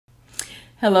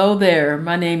Hello there,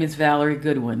 my name is Valerie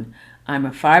Goodwin. I'm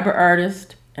a fiber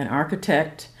artist, an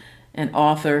architect, an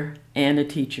author, and a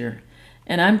teacher.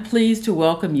 And I'm pleased to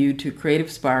welcome you to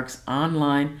Creative Spark's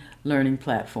online learning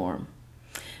platform.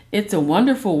 It's a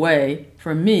wonderful way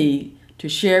for me to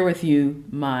share with you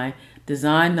my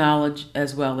design knowledge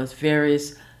as well as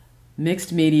various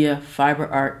mixed media fiber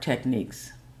art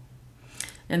techniques.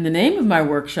 And the name of my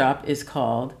workshop is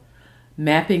called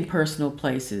Mapping Personal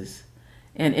Places.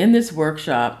 And in this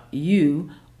workshop,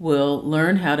 you will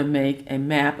learn how to make a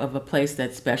map of a place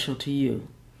that's special to you.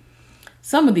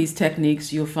 Some of these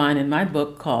techniques you'll find in my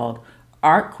book called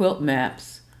Art Quilt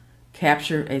Maps,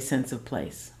 Capture a Sense of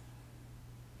Place.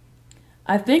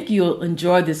 I think you'll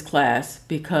enjoy this class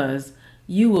because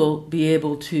you will be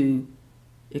able to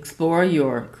explore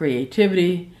your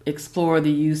creativity, explore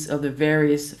the use of the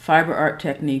various fiber art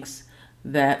techniques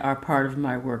that are part of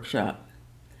my workshop.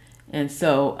 And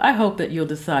so I hope that you'll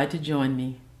decide to join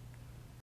me.